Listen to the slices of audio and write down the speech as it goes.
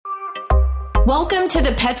Welcome to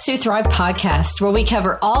the Pets Who Thrive podcast, where we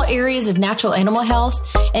cover all areas of natural animal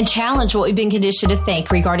health and challenge what we've been conditioned to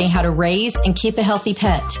think regarding how to raise and keep a healthy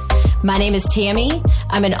pet. My name is Tammy.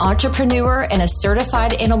 I'm an entrepreneur and a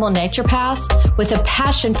certified animal naturopath with a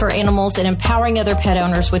passion for animals and empowering other pet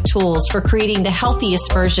owners with tools for creating the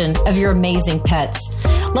healthiest version of your amazing pets.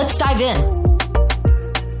 Let's dive in.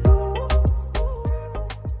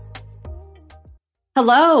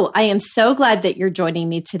 Hello, I am so glad that you're joining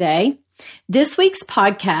me today. This week's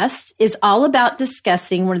podcast is all about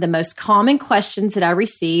discussing one of the most common questions that I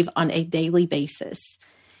receive on a daily basis.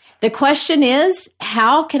 The question is,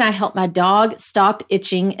 how can I help my dog stop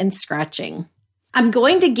itching and scratching? I'm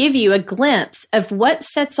going to give you a glimpse of what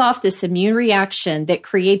sets off this immune reaction that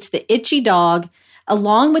creates the itchy dog,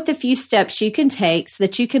 along with a few steps you can take so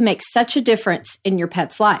that you can make such a difference in your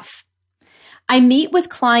pet's life. I meet with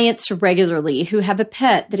clients regularly who have a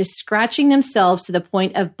pet that is scratching themselves to the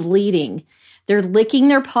point of bleeding. They're licking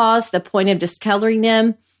their paws to the point of discoloring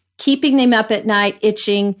them, keeping them up at night,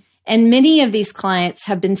 itching, and many of these clients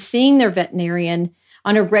have been seeing their veterinarian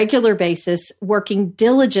on a regular basis, working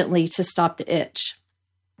diligently to stop the itch.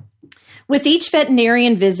 With each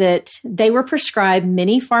veterinarian visit, they were prescribed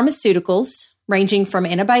many pharmaceuticals, ranging from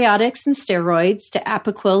antibiotics and steroids to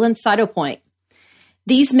Apoquel and Cytopoint.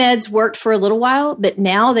 These meds worked for a little while, but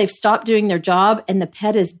now they've stopped doing their job and the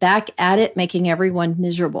pet is back at it, making everyone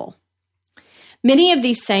miserable. Many of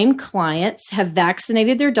these same clients have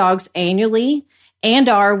vaccinated their dogs annually and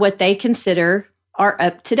are what they consider are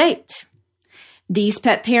up to date. These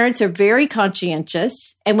pet parents are very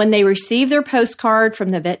conscientious, and when they receive their postcard from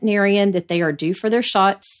the veterinarian that they are due for their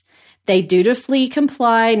shots, they dutifully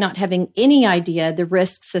comply, not having any idea the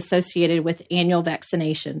risks associated with annual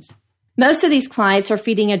vaccinations. Most of these clients are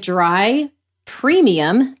feeding a dry,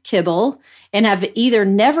 premium kibble and have either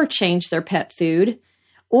never changed their pet food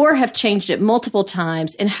or have changed it multiple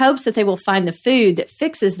times in hopes that they will find the food that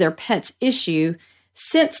fixes their pet's issue,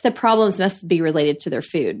 since the problems must be related to their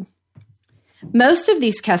food. Most of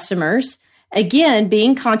these customers, again,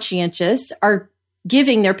 being conscientious, are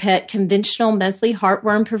giving their pet conventional monthly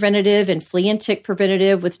heartworm preventative and flea and tick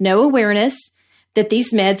preventative with no awareness that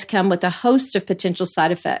these meds come with a host of potential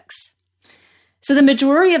side effects. So the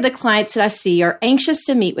majority of the clients that I see are anxious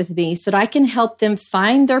to meet with me so that I can help them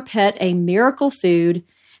find their pet a miracle food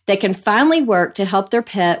that can finally work to help their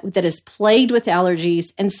pet that is plagued with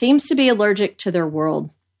allergies and seems to be allergic to their world.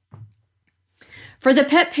 For the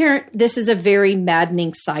pet parent, this is a very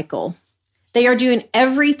maddening cycle. They are doing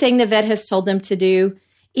everything the vet has told them to do,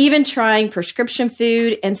 even trying prescription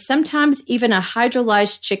food and sometimes even a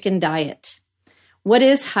hydrolyzed chicken diet. What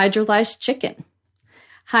is hydrolyzed chicken?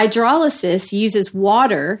 Hydrolysis uses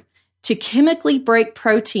water to chemically break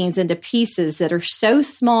proteins into pieces that are so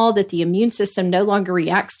small that the immune system no longer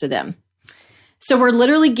reacts to them. So we're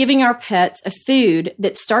literally giving our pets a food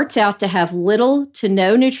that starts out to have little to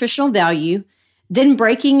no nutritional value, then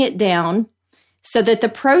breaking it down so that the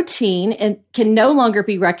protein can no longer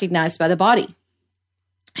be recognized by the body.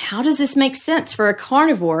 How does this make sense for a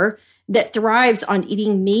carnivore that thrives on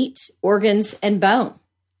eating meat, organs, and bone?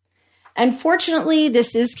 Unfortunately,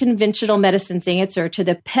 this is conventional medicine's answer to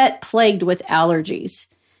the pet plagued with allergies.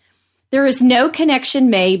 There is no connection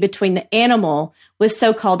made between the animal with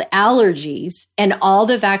so-called allergies and all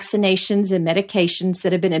the vaccinations and medications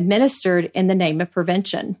that have been administered in the name of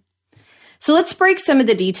prevention. So let's break some of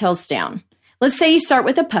the details down. Let's say you start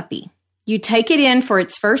with a puppy. You take it in for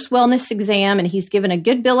its first wellness exam and he's given a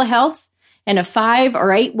good bill of health and a 5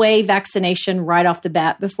 or 8 way vaccination right off the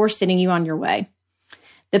bat before sending you on your way.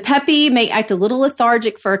 The puppy may act a little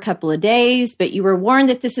lethargic for a couple of days, but you were warned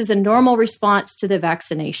that this is a normal response to the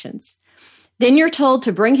vaccinations. Then you're told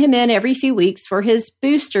to bring him in every few weeks for his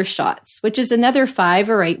booster shots, which is another 5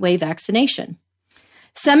 or 8 way vaccination.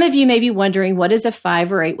 Some of you may be wondering, what is a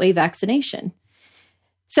 5 or 8 way vaccination?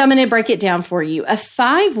 So I'm going to break it down for you. A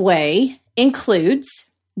 5 way includes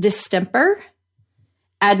distemper,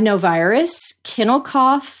 adenovirus, kennel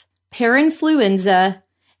cough, parainfluenza,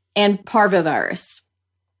 and parvovirus.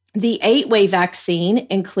 The 8 way vaccine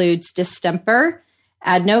includes distemper,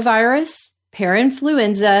 adenovirus,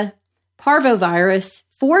 parainfluenza, parvovirus,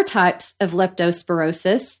 4 types of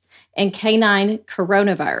leptospirosis, and canine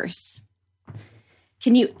coronavirus.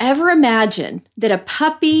 Can you ever imagine that a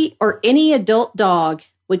puppy or any adult dog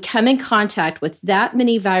would come in contact with that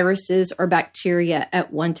many viruses or bacteria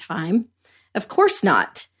at one time? Of course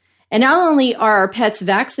not. And not only are our pets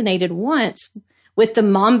vaccinated once with the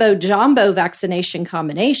Mambo Jumbo vaccination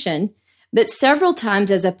combination, but several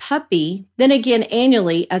times as a puppy, then again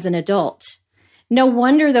annually as an adult. No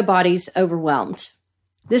wonder the body's overwhelmed.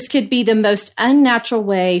 This could be the most unnatural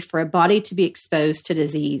way for a body to be exposed to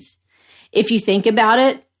disease. If you think about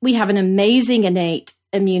it, we have an amazing innate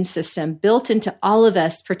immune system built into all of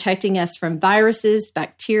us, protecting us from viruses,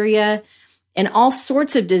 bacteria, and all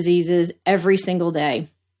sorts of diseases every single day.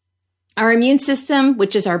 Our immune system,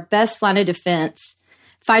 which is our best line of defense,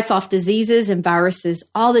 fights off diseases and viruses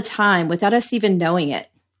all the time without us even knowing it.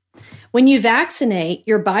 When you vaccinate,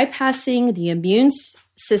 you're bypassing the immune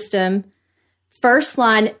system first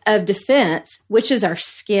line of defense, which is our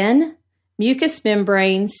skin, mucous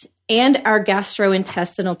membranes, and our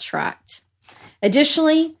gastrointestinal tract.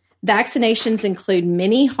 Additionally, vaccinations include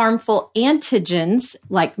many harmful antigens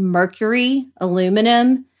like mercury,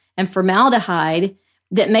 aluminum, and formaldehyde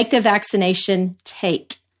that make the vaccination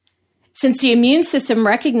take. Since the immune system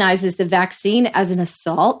recognizes the vaccine as an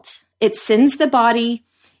assault, it sends the body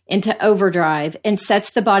into overdrive and sets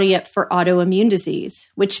the body up for autoimmune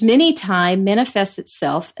disease, which many times manifests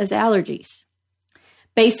itself as allergies.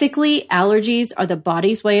 Basically, allergies are the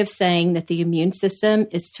body's way of saying that the immune system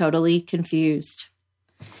is totally confused.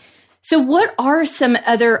 So what are some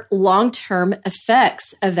other long-term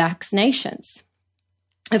effects of vaccinations?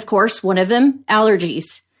 Of course, one of them,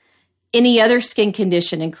 allergies. Any other skin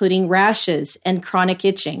condition, including rashes and chronic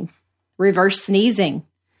itching, reverse sneezing,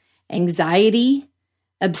 anxiety,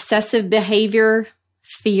 obsessive behavior,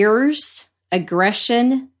 fears,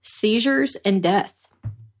 aggression, seizures, and death.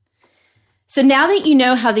 So now that you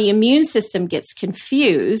know how the immune system gets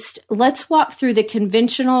confused, let's walk through the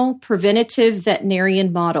conventional preventative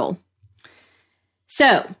veterinarian model.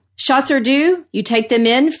 So, shots are due. You take them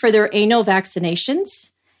in for their annual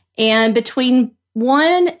vaccinations, and between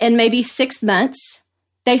 1 and maybe 6 months,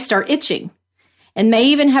 they start itching and may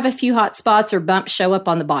even have a few hot spots or bumps show up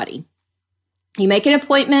on the body. You make an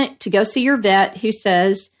appointment to go see your vet who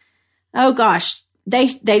says, oh gosh, they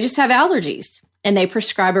just have allergies, and they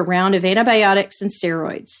prescribe a round of antibiotics and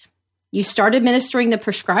steroids. You start administering the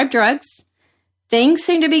prescribed drugs. Things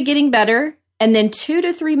seem to be getting better, and then 2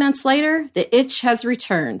 to 3 months later, the itch has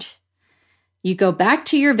returned. You go back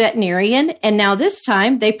to your veterinarian, and now this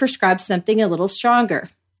time they prescribe something a little stronger.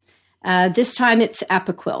 This time it's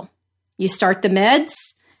Apoquel. You start the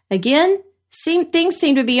meds. Again, things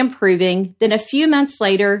seem to be improving. Then a few months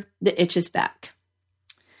later, the itch is back.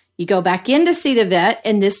 You go back in to see the vet,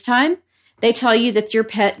 and this time they tell you that your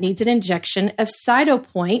pet needs an injection of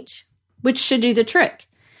Cytopoint, which should do the trick.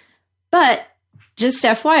 But just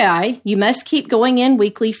FYI, you must keep going in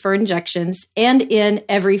weekly for injections and in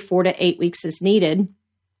every 4 to 8 weeks as needed.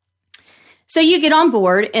 So you get on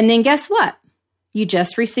board, and then guess what? You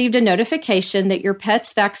just received a notification that your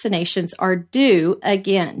pet's vaccinations are due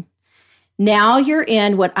again. Now you're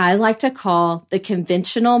in what I like to call the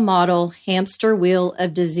conventional model hamster wheel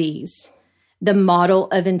of disease, the model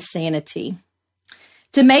of insanity.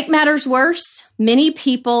 To make matters worse, many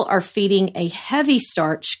people are feeding a heavy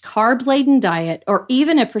starch, carb-laden diet or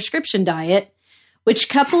even a prescription diet, which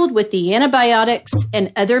coupled with the antibiotics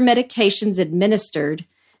and other medications administered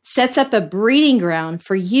sets up a breeding ground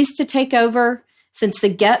for yeast to take over since the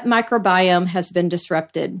gut microbiome has been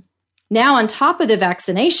disrupted. Now, on top of the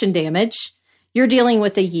vaccination damage, you're dealing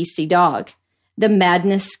with a yeasty dog. The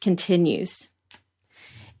madness continues.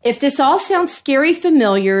 If this all sounds scary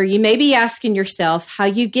familiar, you may be asking yourself how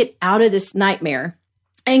you get out of this nightmare.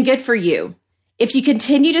 And good for you. If you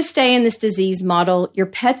continue to stay in this disease model, your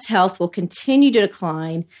pet's health will continue to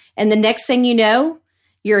decline. And the next thing you know,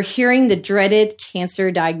 you're hearing the dreaded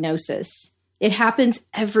cancer diagnosis. It happens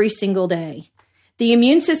every single day. The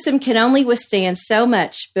immune system can only withstand so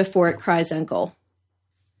much before it cries uncle.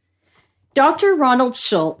 Dr. Ronald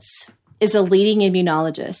Schultz is a leading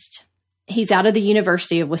immunologist. He's out of the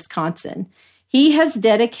University of Wisconsin. He has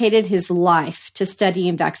dedicated his life to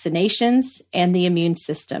studying vaccinations and the immune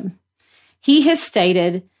system. He has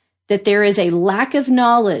stated that there is a lack of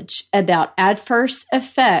knowledge about adverse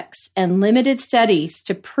effects and limited studies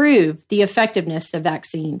to prove the effectiveness of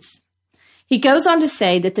vaccines. He goes on to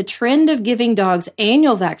say that the trend of giving dogs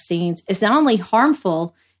annual vaccines is not only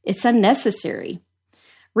harmful, it's unnecessary.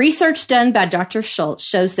 Research done by Dr. Schultz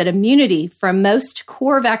shows that immunity from most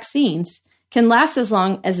core vaccines can last as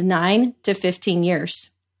long as 9 to 15 years,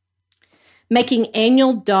 making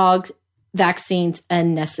annual dog vaccines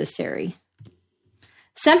unnecessary.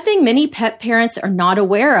 Something many pet parents are not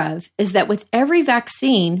aware of is that with every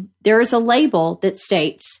vaccine, there is a label that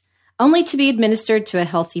states only to be administered to a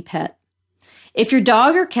healthy pet. If your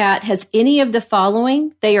dog or cat has any of the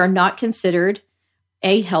following, they are not considered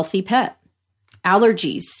a healthy pet.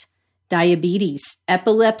 Allergies, diabetes,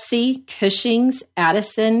 epilepsy, Cushing's,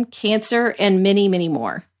 Addison, cancer, and many, many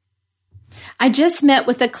more. I just met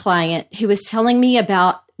with a client who was telling me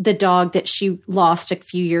about the dog that she lost a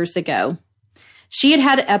few years ago. She had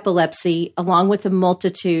had epilepsy along with a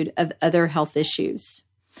multitude of other health issues.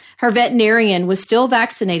 Her veterinarian was still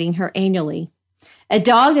vaccinating her annually. A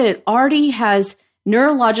dog that already has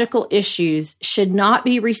neurological issues should not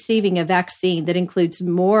be receiving a vaccine that includes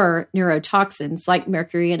more neurotoxins like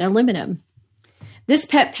mercury and aluminum. This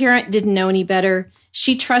pet parent didn't know any better.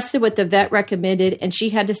 She trusted what the vet recommended, and she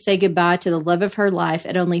had to say goodbye to the love of her life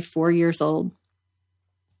at only 4 years old.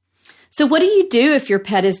 So what do you do if your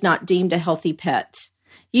pet is not deemed a healthy pet?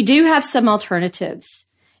 You do have some alternatives.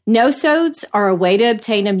 No-sodes are a way to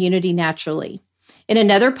obtain immunity naturally. In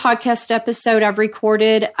another podcast episode I've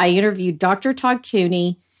recorded, I interviewed Dr. Todd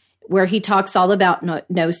Cooney, where he talks all about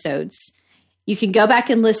no-sodes. You can go back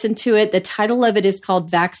and listen to it. The title of it is called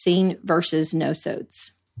Vaccine versus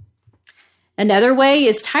No-sodes. Another way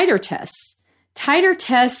is titer tests. Titer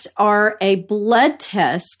tests are a blood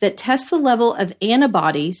test that tests the level of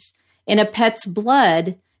antibodies in a pet's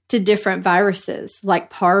blood to different viruses like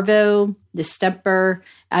parvo, distemper,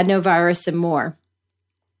 adenovirus, and more.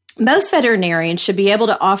 Most veterinarians should be able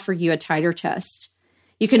to offer you a titer test.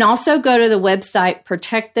 You can also go to the website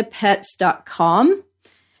protectthepets.com,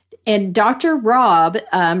 and Dr. Rob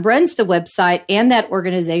runs the website and that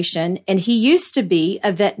organization, and he used to be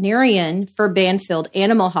a veterinarian for Banfield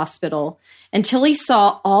Animal Hospital until he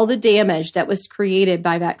saw all the damage that was created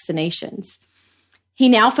by vaccinations. He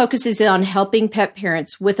now focuses on helping pet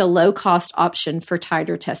parents with a low-cost option for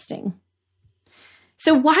titer testing.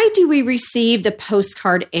 So why do we receive the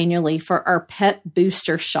postcard annually for our pet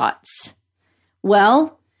booster shots?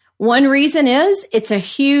 Well, one reason is it's a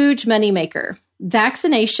huge moneymaker.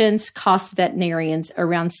 Vaccinations cost veterinarians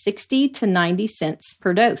around 60 to 90 cents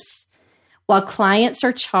per dose, while clients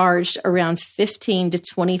are charged around $15 to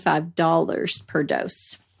 $25 per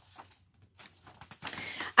dose.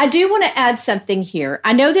 I do want to add something here.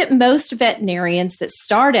 I know that most veterinarians that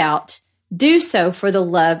start out do so for the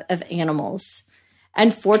love of animals.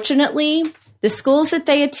 Unfortunately, the schools that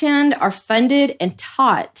they attend are funded and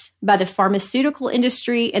taught by the pharmaceutical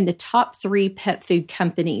industry and the top 3 pet food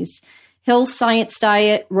companies, Hill's Science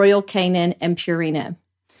Diet, Royal Canin, and Purina.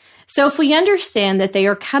 So if we understand that they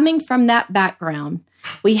are coming from that background,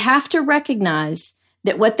 we have to recognize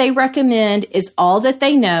that what they recommend is all that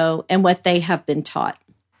they know and what they have been taught.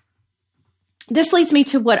 This leads me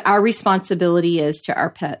to what our responsibility is to our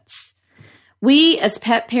pets. We, as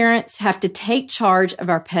pet parents, have to take charge of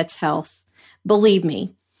our pets' health. Believe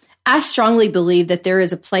me, I strongly believe that there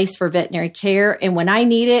is a place for veterinary care, and when I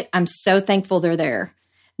need it, I'm so thankful they're there.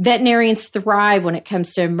 Veterinarians thrive when it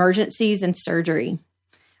comes to emergencies and surgery.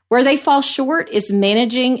 Where they fall short is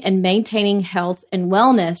managing and maintaining health and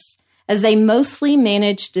wellness, as they mostly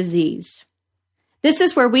manage disease. This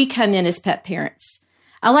is where we come in as pet parents.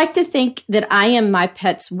 I like to think that I am my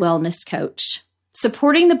pet's wellness coach,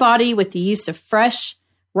 supporting the body with the use of fresh,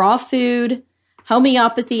 raw food,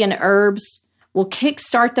 homeopathy, and herbs will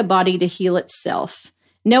kickstart the body to heal itself.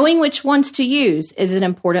 Knowing which ones to use is an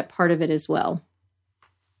important part of it as well.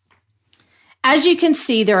 As you can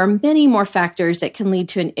see, there are many more factors that can lead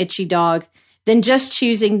to an itchy dog than just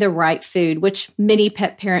choosing the right food, which many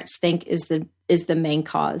pet parents think is the main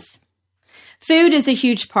cause. Food is a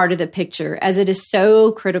huge part of the picture, as it is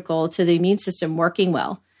so critical to the immune system working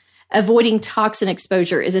well. Avoiding toxin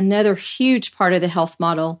exposure is another huge part of the health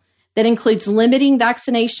model that includes limiting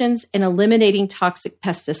vaccinations and eliminating toxic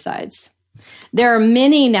pesticides. There are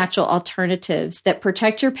many natural alternatives that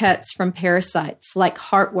protect your pets from parasites like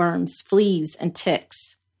heartworms, fleas, and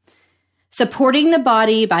ticks. Supporting the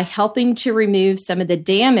body by helping to remove some of the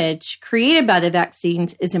damage created by the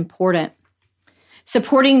vaccines is important.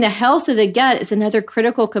 Supporting the health of the gut is another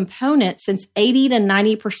critical component, since 80 to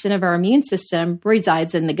 90% of our immune system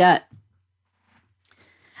resides in the gut.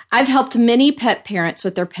 I've helped many pet parents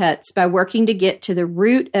with their pets by working to get to the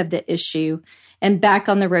root of the issue and back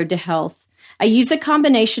on the road to health. I use a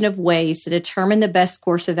combination of ways to determine the best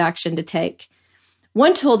course of action to take.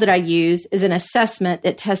 One tool that I use is an assessment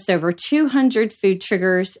that tests over 200 food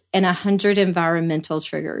triggers and 100 environmental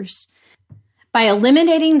triggers. By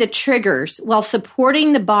eliminating the triggers while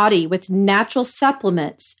supporting the body with natural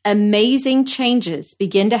supplements, amazing changes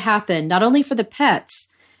begin to happen, not only for the pets,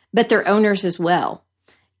 but their owners as well.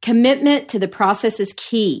 Commitment to the process is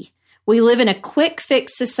key. We live in a quick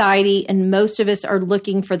fix society, and most of us are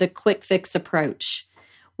looking for the quick fix approach.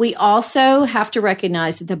 We also have to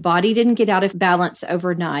recognize that the body didn't get out of balance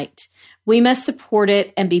overnight. We must support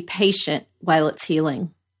it and be patient while it's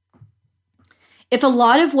healing. If a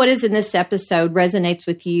lot of what is in this episode resonates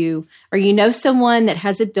with you, or you know someone that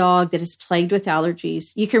has a dog that is plagued with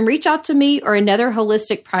allergies, you can reach out to me or another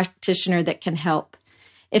holistic practitioner that can help.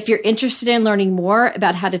 If you're interested in learning more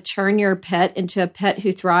about how to turn your pet into a pet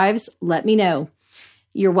who thrives, let me know.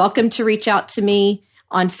 You're welcome to reach out to me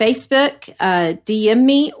on Facebook, DM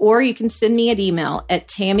me, or you can send me an email at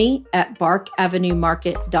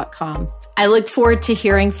tammy@barkavenuemarket.com. I look forward to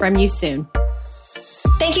hearing from you soon.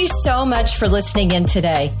 Thank you so much for listening in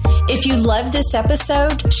today. If you loved this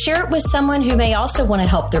episode, share it with someone who may also want to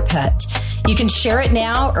help their pet. You can share it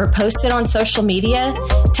now or post it on social media.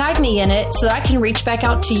 Tag me in it so that I can reach back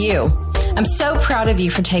out to you. I'm so proud of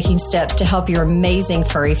you for taking steps to help your amazing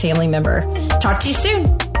furry family member. Talk to you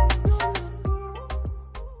soon.